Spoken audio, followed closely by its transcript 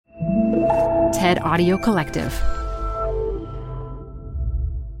TED Audio Collective.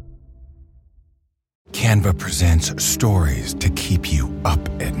 Canva presents stories to keep you up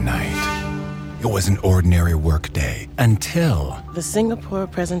at night. It was an ordinary workday until... The Singapore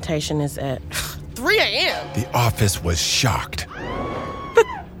presentation is at 3 a.m. The office was shocked. But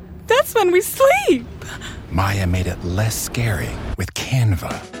that's when we sleep. Maya made it less scary with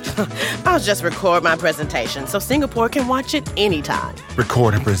Canva. I'll just record my presentation so Singapore can watch it anytime.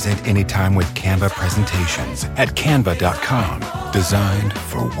 Record and present anytime with Canva presentations at canva.com. Designed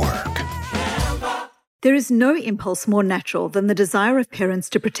for work. There is no impulse more natural than the desire of parents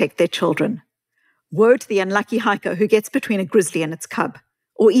to protect their children. Woe to the unlucky hiker who gets between a grizzly and its cub,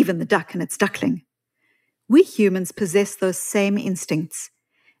 or even the duck and its duckling. We humans possess those same instincts,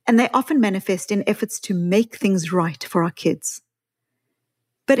 and they often manifest in efforts to make things right for our kids.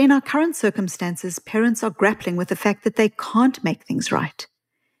 But in our current circumstances, parents are grappling with the fact that they can't make things right.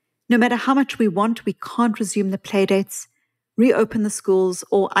 No matter how much we want, we can't resume the playdates, reopen the schools,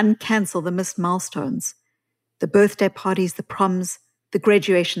 or uncancel the missed milestones, the birthday parties, the proms, the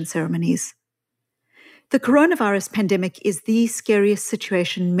graduation ceremonies. The coronavirus pandemic is the scariest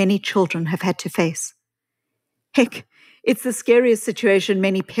situation many children have had to face. Heck, it's the scariest situation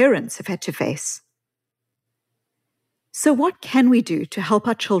many parents have had to face. So what can we do to help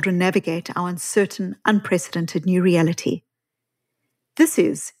our children navigate our uncertain, unprecedented new reality? This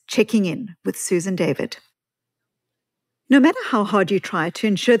is Checking In with Susan David. No matter how hard you try to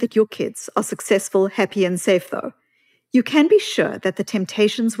ensure that your kids are successful, happy, and safe, though, you can be sure that the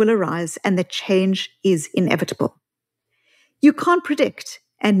temptations will arise and that change is inevitable. You can't predict,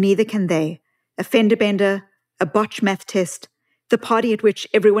 and neither can they, a fender bender, a botched math test, the party at which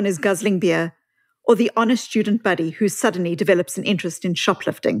everyone is guzzling beer, or the honest student buddy who suddenly develops an interest in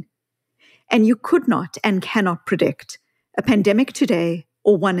shoplifting. And you could not and cannot predict a pandemic today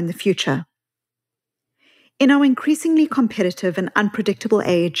or one in the future. In our increasingly competitive and unpredictable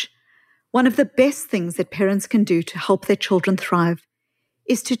age, one of the best things that parents can do to help their children thrive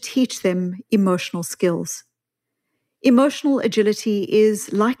is to teach them emotional skills. Emotional agility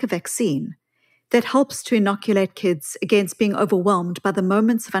is like a vaccine that helps to inoculate kids against being overwhelmed by the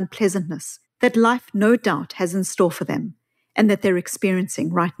moments of unpleasantness that life no doubt has in store for them and that they're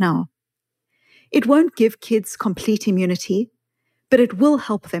experiencing right now. It won't give kids complete immunity, but it will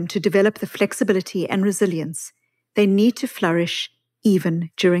help them to develop the flexibility and resilience they need to flourish even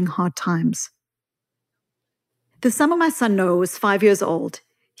during hard times. The summer my son Noah was 5 years old,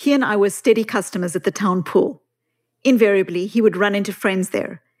 he and I were steady customers at the town pool. Invariably, he would run into friends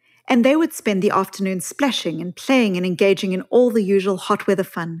there, and they would spend the afternoon splashing and playing and engaging in all the usual hot weather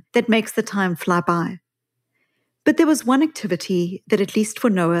fun that makes the time fly by. But there was one activity that, at least for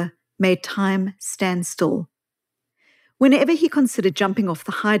Noah, made time stand still. Whenever he considered jumping off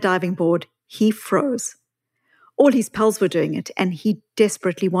the high diving board, he froze. All his pals were doing it, and he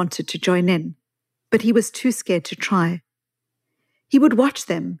desperately wanted to join in, but he was too scared to try. He would watch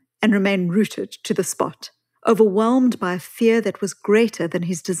them and remain rooted to the spot, overwhelmed by a fear that was greater than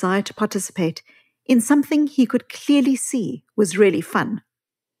his desire to participate in something he could clearly see was really fun.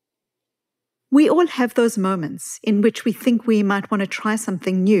 We all have those moments in which we think we might want to try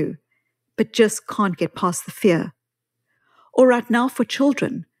something new, but just can't get past the fear. Or right now for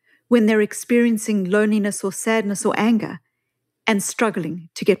children, when they're experiencing loneliness or sadness or anger, and struggling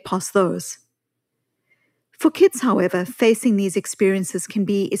to get past those. For kids, however, facing these experiences can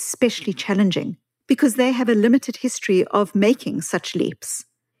be especially challenging because they have a limited history of making such leaps.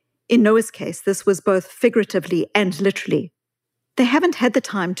 In Noah's case, this was both figuratively and literally. They haven't had the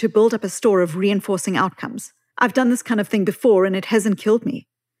time to build up a store of reinforcing outcomes. I've done this kind of thing before and it hasn't killed me.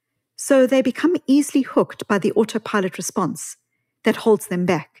 So they become easily hooked by the autopilot response that holds them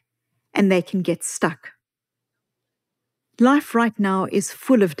back, and they can get stuck. Life right now is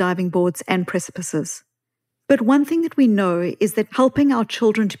full of diving boards and precipices. But one thing that we know is that helping our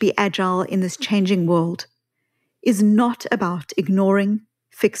children to be agile in this changing world is not about ignoring,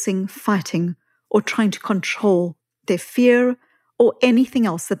 fixing, fighting, or trying to control their fear or anything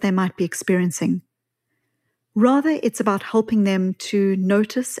else that they might be experiencing. Rather, it's about helping them to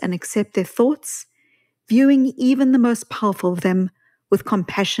notice and accept their thoughts, viewing even the most powerful of them with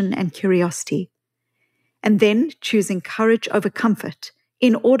compassion and curiosity, and then choosing courage over comfort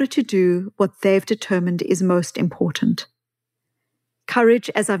in order to do what they've determined is most important. Courage,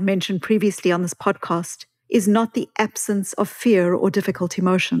 as I've mentioned previously on this podcast, is not the absence of fear or difficult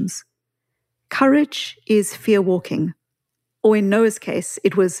emotions. Courage is fear walking, or in Noah's case,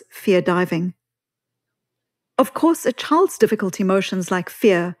 it was fear diving. Of course, a child's difficult emotions like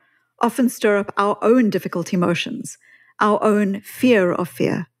fear often stir up our own difficult emotions, our own fear of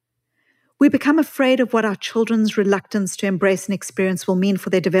fear. We become afraid of what our children's reluctance to embrace an experience will mean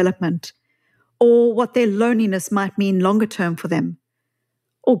for their development, or what their loneliness might mean longer term for them.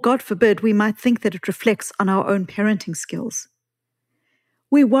 Or, God forbid, we might think that it reflects on our own parenting skills.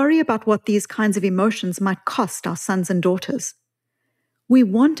 We worry about what these kinds of emotions might cost our sons and daughters. We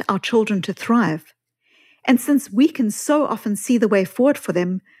want our children to thrive, and since we can so often see the way forward for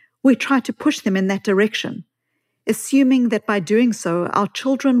them, we try to push them in that direction, assuming that by doing so, our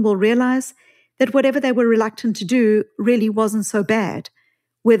children will realize that whatever they were reluctant to do really wasn't so bad,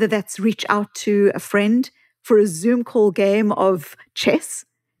 whether that's reach out to a friend for a Zoom call game of chess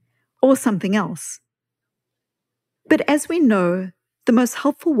or something else. But as we know, the most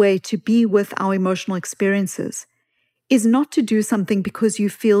helpful way to be with our emotional experiences is not to do something because you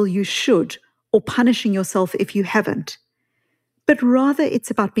feel you should or punishing yourself if you haven't, but rather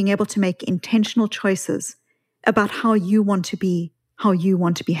it's about being able to make intentional choices about how you want to be, how you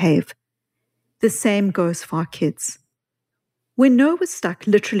want to behave. The same goes for our kids. When Noah was stuck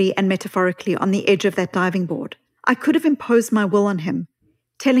literally and metaphorically on the edge of that diving board, I could have imposed my will on him,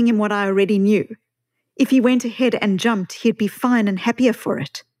 telling him what I already knew. If he went ahead and jumped, he'd be fine and happier for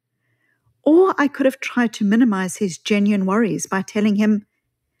it. Or I could have tried to minimize his genuine worries by telling him,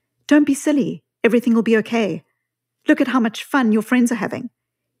 "Don't be silly, everything will be okay. Look at how much fun your friends are having.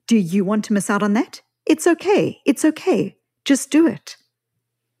 Do you want to miss out on that? It's okay, just do it."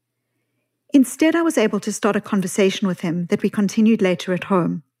 Instead, I was able to start a conversation with him that we continued later at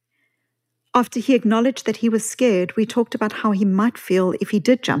home. After he acknowledged that he was scared, we talked about how he might feel if he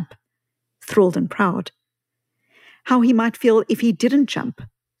did jump, thrilled and proud. How he might feel if he didn't jump,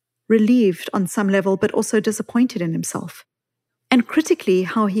 relieved on some level, but also disappointed in himself. And critically,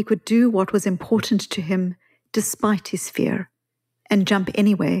 how he could do what was important to him despite his fear, and jump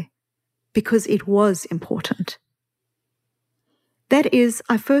anyway, because it was important. That is,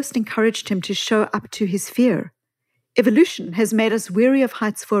 I first encouraged him to show up to his fear. Evolution has made us weary of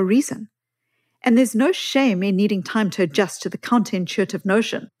heights for a reason. And there's no shame in needing time to adjust to the counterintuitive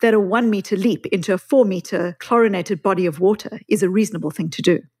notion that a 1-meter leap into a 4-meter chlorinated body of water is a reasonable thing to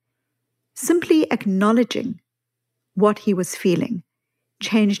do. Simply acknowledging what he was feeling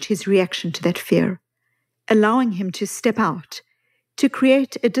changed his reaction to that fear, allowing him to step out, to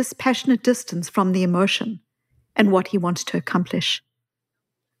create a dispassionate distance from the emotion and what he wanted to accomplish.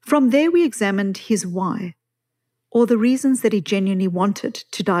 From there, we examined his why, or the reasons that he genuinely wanted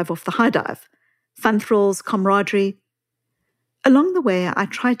to dive off the high dive. Fun thrills, camaraderie. Along the way, I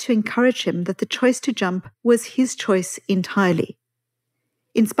tried to encourage him that the choice to jump was his choice entirely.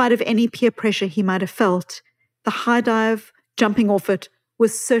 In spite of any peer pressure he might have felt, the high dive, jumping off it,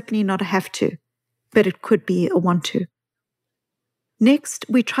 was certainly not a have to, but it could be a want to. Next,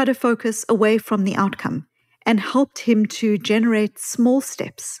 we tried to focus away from the outcome and helped him to generate small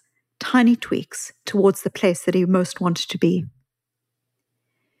steps, tiny tweaks towards the place that he most wanted to be.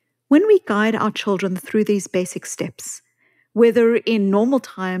 When we guide our children through these basic steps, whether in normal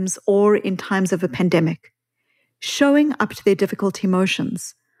times or in times of a pandemic, showing up to their difficult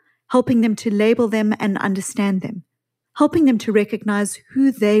emotions, helping them to label them and understand them, helping them to recognize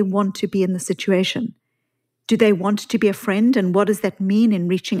who they want to be in the situation. Do they want to be a friend, and what does that mean in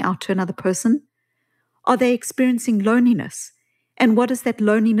reaching out to another person? Are they experiencing loneliness, and what does that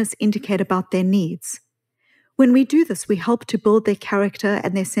loneliness indicate about their needs? When we do this, we help to build their character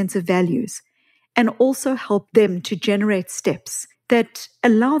and their sense of values, and also help them to generate steps that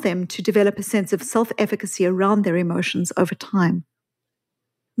allow them to develop a sense of self-efficacy around their emotions over time.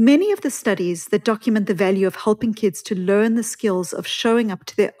 Many of the studies that document the value of helping kids to learn the skills of showing up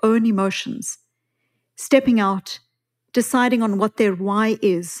to their own emotions, stepping out, deciding on what their why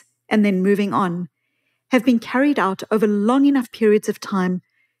is, and then moving on, have been carried out over long enough periods of time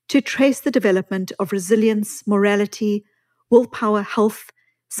to trace the development of resilience, morality, willpower, health,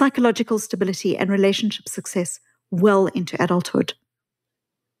 psychological stability, and relationship success well into adulthood.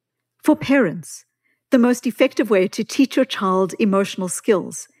 For parents, the most effective way to teach your child emotional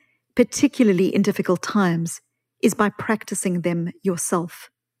skills, particularly in difficult times, is by practicing them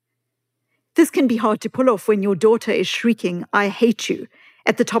yourself. This can be hard to pull off when your daughter is shrieking, "I hate you,"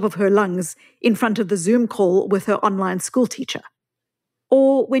 at the top of her lungs in front of the Zoom call with her online school teacher.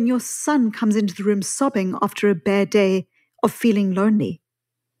 Or when your son comes into the room sobbing after a bad day of feeling lonely.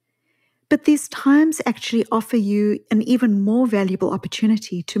 But these times actually offer you an even more valuable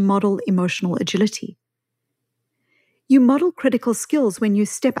opportunity to model emotional agility. You model critical skills when you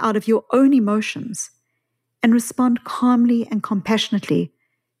step out of your own emotions and respond calmly and compassionately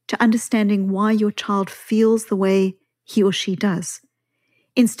to understanding why your child feels the way he or she does,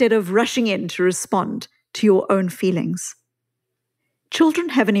 instead of rushing in to respond to your own feelings. Children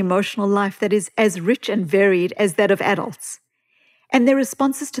have an emotional life that is as rich and varied as that of adults, and their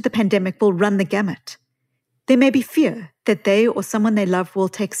responses to the pandemic will run the gamut. There may be fear that they or someone they love will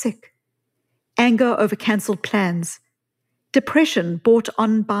take sick, anger over cancelled plans, depression brought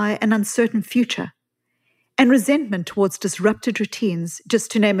on by an uncertain future, and resentment towards disrupted routines,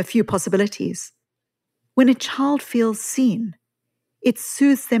 just to name a few possibilities. When a child feels seen, it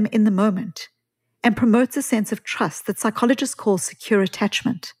soothes them in the moment and promotes a sense of trust that psychologists call secure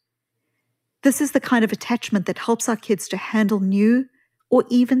attachment. This is the kind of attachment that helps our kids to handle new or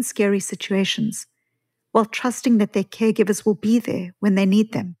even scary situations, while trusting that their caregivers will be there when they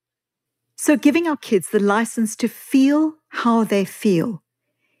need them. So giving our kids the license to feel how they feel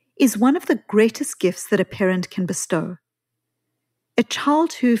is one of the greatest gifts that a parent can bestow. A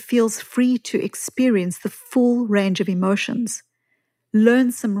child who feels free to experience the full range of emotions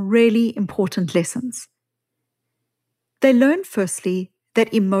learns some really important lessons. They learn, firstly,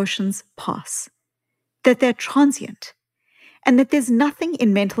 that emotions pass, that they're transient, and that there's nothing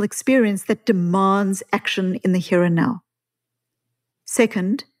in mental experience that demands action in the here and now.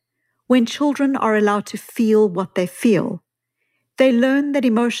 Second, when children are allowed to feel what they feel, they learn that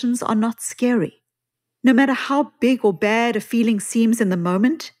emotions are not scary. No matter how big or bad a feeling seems in the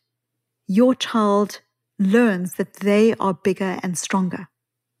moment, your child learns that they are bigger and stronger.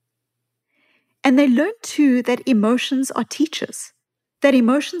 And they learn too that emotions are teachers, that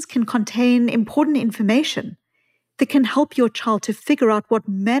emotions can contain important information that can help your child to figure out what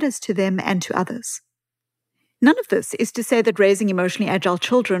matters to them and to others. None of this is to say that raising emotionally agile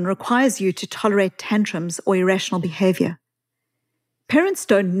children requires you to tolerate tantrums or irrational behavior. Parents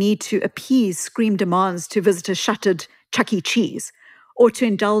don't need to appease scream demands to visit a shuttered Chuck E. Cheese or to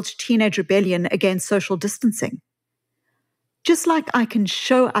indulge teenage rebellion against social distancing. Just like I can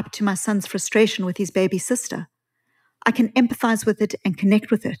show up to my son's frustration with his baby sister, I can empathize with it and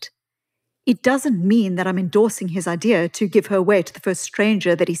connect with it. It doesn't mean that I'm endorsing his idea to give her away to the first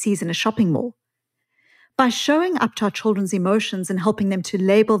stranger that he sees in a shopping mall. By showing up to our children's emotions and helping them to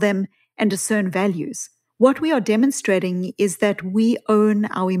label them and discern values, what we are demonstrating is that we own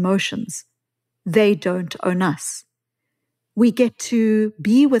our emotions. They don't own us. We get to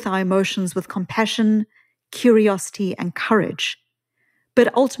be with our emotions with compassion, curiosity, and courage.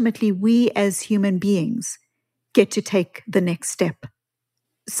 But ultimately, we as human beings get to take the next step.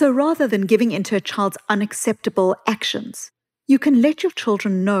 So rather than giving into a child's unacceptable actions, you can let your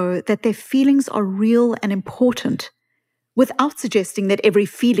children know that their feelings are real and important without suggesting that every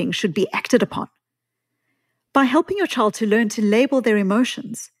feeling should be acted upon. By helping your child to learn to label their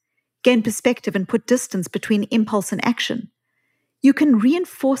emotions, gain perspective, and put distance between impulse and action, you can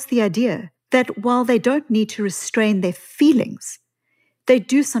reinforce the idea that while they don't need to restrain their feelings, they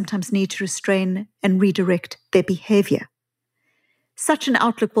do sometimes need to restrain and redirect their behavior. Such an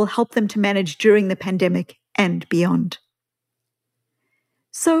outlook will help them to manage during the pandemic and beyond.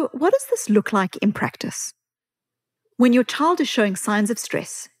 So, what does this look like in practice? When your child is showing signs of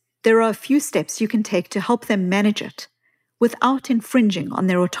stress, there are a few steps you can take to help them manage it without infringing on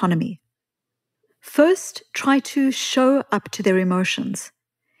their autonomy. First, try to show up to their emotions.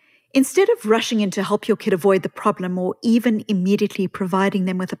 Instead of rushing in to help your kid avoid the problem or even immediately providing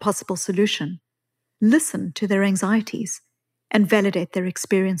them with a possible solution, listen to their anxieties and validate their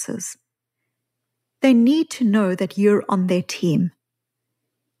experiences. They need to know that you're on their team.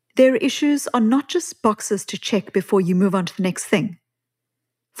 Their issues are not just boxes to check before you move on to the next thing.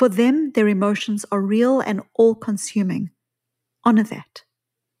 For them, their emotions are real and all-consuming. Honor that.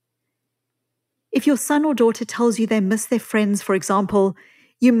 If your son or daughter tells you they miss their friends, for example,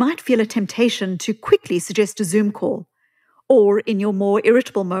 you might feel a temptation to quickly suggest a Zoom call, or in your more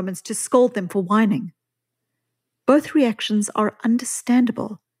irritable moments to scold them for whining. Both reactions are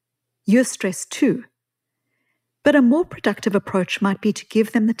understandable. You're stressed too. But a more productive approach might be to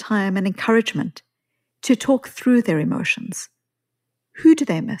give them the time and encouragement to talk through their emotions. Who do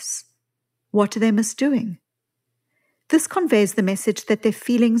they miss? What do they miss doing? This conveys the message that their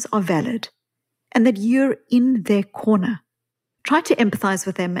feelings are valid and that you're in their corner. Try to empathize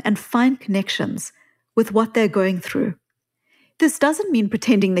with them and find connections with what they're going through. This doesn't mean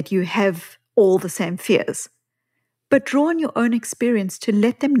pretending that you have all the same fears, but draw on your own experience to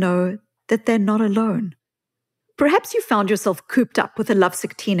let them know that they're not alone. Perhaps you found yourself cooped up with a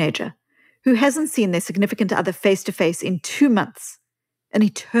lovesick teenager who hasn't seen their significant other face-to-face in 2 months, an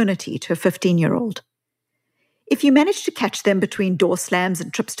eternity to a 15-year-old. If you manage to catch them between door slams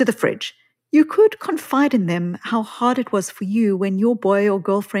and trips to the fridge, you could confide in them how hard it was for you when your boy or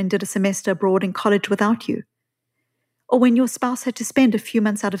girlfriend did a semester abroad in college without you, or when your spouse had to spend a few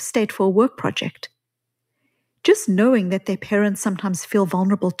months out of state for a work project. Just knowing that their parents sometimes feel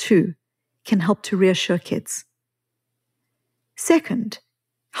vulnerable too can help to reassure kids. Second,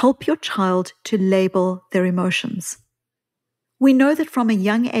 help your child to label their emotions. We know that from a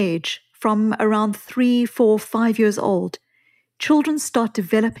young age, from around 3, 4, 5 years old, children start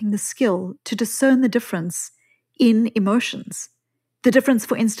developing the skill to discern the difference in emotions. The difference,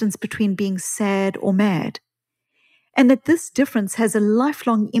 for instance, between being sad or mad. And that this difference has a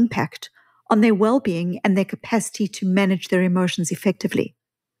lifelong impact on their well-being and their capacity to manage their emotions effectively.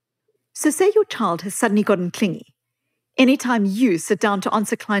 So say your child has suddenly gotten clingy. Anytime you sit down to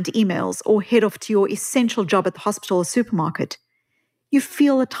answer client emails or head off to your essential job at the hospital or supermarket, you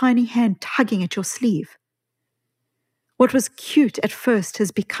feel a tiny hand tugging at your sleeve. What was cute at first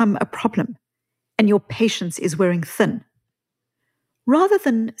has become a problem, and your patience is wearing thin. Rather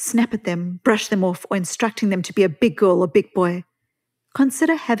than snap at them, brush them off, or instructing them to be a big girl or big boy,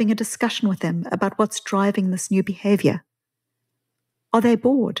 consider having a discussion with them about what's driving this new behavior. Are they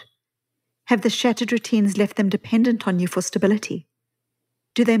bored? Have the shattered routines left them dependent on you for stability?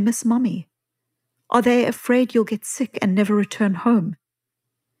 Do they miss mommy? Are they afraid you'll get sick and never return home?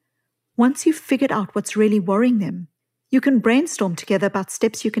 Once you've figured out what's really worrying them, you can brainstorm together about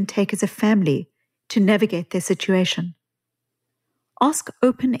steps you can take as a family to navigate their situation. Ask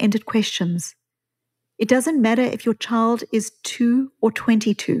open-ended questions. It doesn't matter if your child is 2 or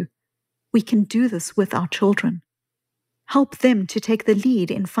 22. We can do this with our children. Help them to take the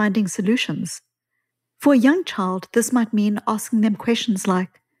lead in finding solutions. For a young child, this might mean asking them questions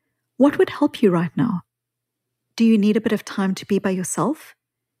like, what would help you right now? Do you need a bit of time to be by yourself?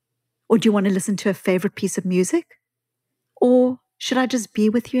 Or do you want to listen to a favorite piece of music? Or should I just be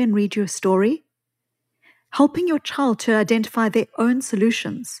with you and read you a story? Helping your child to identify their own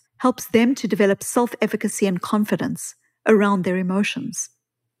solutions helps them to develop self-efficacy and confidence around their emotions.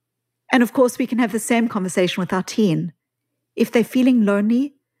 And of course, we can have the same conversation with our teen. If they're feeling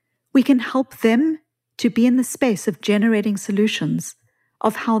lonely, we can help them to be in the space of generating solutions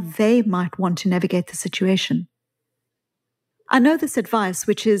of how they might want to navigate the situation. I know this advice,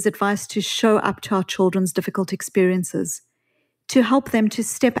 which is advice to show up to our children's difficult experiences, to help them to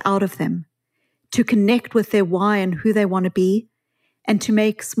step out of them, to connect with their why and who they want to be, and to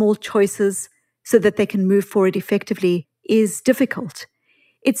make small choices so that they can move forward effectively is difficult.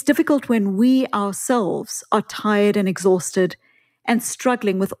 It's difficult when we ourselves are tired and exhausted and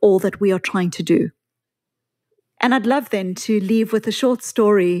struggling with all that we are trying to do. And I'd love then to leave with a short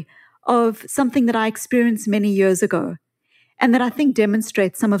story of something that I experienced many years ago and that I think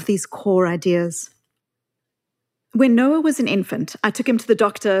demonstrates some of these core ideas. When Noah was an infant, I took him to the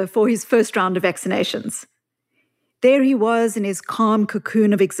doctor for his first round of vaccinations. There he was in his calm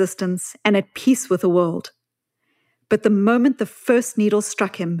cocoon of existence and at peace with the world. But the moment the first needle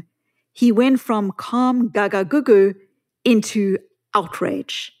struck him, he went from calm gaga gugu into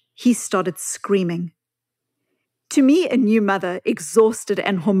outrage. He started screaming. To me, a new mother, exhausted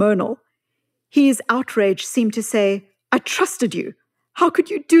and hormonal, his outrage seemed to say, I trusted you. How could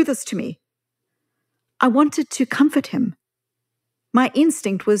you do this to me? I wanted to comfort him. My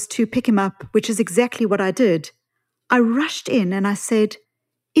instinct was to pick him up, which is exactly what I did. I rushed in and I said,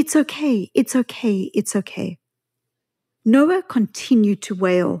 it's okay, it's okay, it's okay. Noah continued to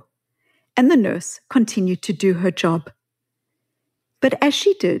wail, and the nurse continued to do her job. But as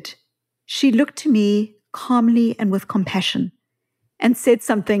she did, she looked to me calmly and with compassion and said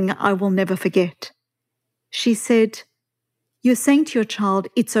something I will never forget. She said, you're saying to your child,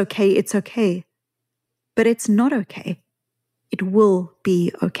 it's okay, but it's not okay. It will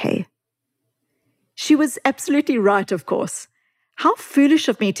be okay. She was absolutely right, of course. How foolish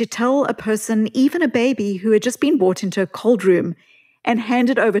of me to tell a person, even a baby who had just been brought into a cold room and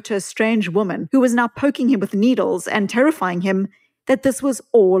handed over to a strange woman who was now poking him with needles and terrifying him, that this was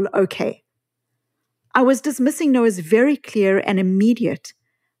all okay. I was dismissing Noah's very clear and immediate,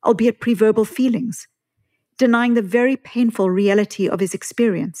 albeit pre-verbal feelings, denying the very painful reality of his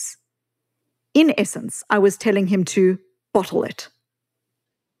experience. In essence, I was telling him to bottle it.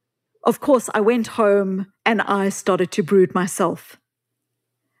 Of course, I went home and I started to brood myself.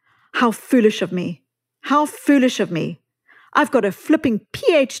 How foolish of me. How foolish of me. I've got a flipping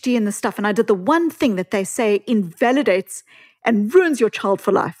PhD in this stuff and I did the one thing that they say invalidates and ruins your child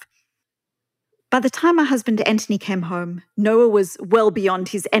for life. By the time my husband Anthony came home, Noah was well beyond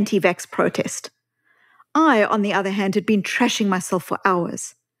his anti-vax protest. I, on the other hand, had been trashing myself for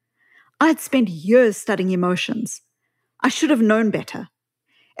hours. I had spent years studying emotions. I should have known better.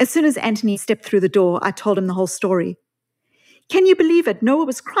 As soon as Anthony stepped through the door, I told him the whole story. Can you believe it? Noah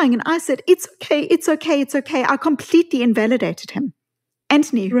was crying and I said, it's okay, it's okay, it's okay. I completely invalidated him.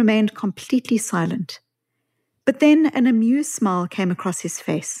 Anthony remained completely silent. But then an amused smile came across his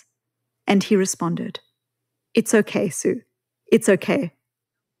face, and he responded, "It's okay, Sue. It's okay."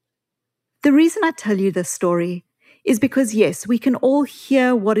 The reason I tell you this story is because, yes, we can all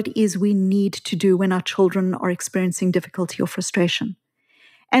hear what it is we need to do when our children are experiencing difficulty or frustration.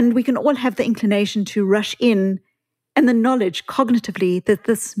 And we can all have the inclination to rush in and the knowledge cognitively that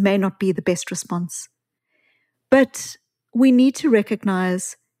this may not be the best response. But we need to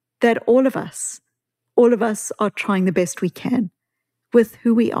recognize that all of us are trying the best we can with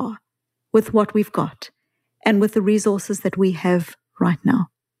who we are, with what we've got, and with the resources that we have right now.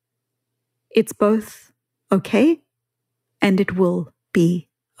 It's both okay, and it will be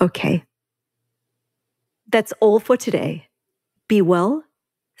okay. That's all for today. Be well,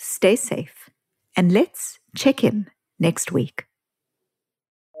 stay safe, and let's check in next week.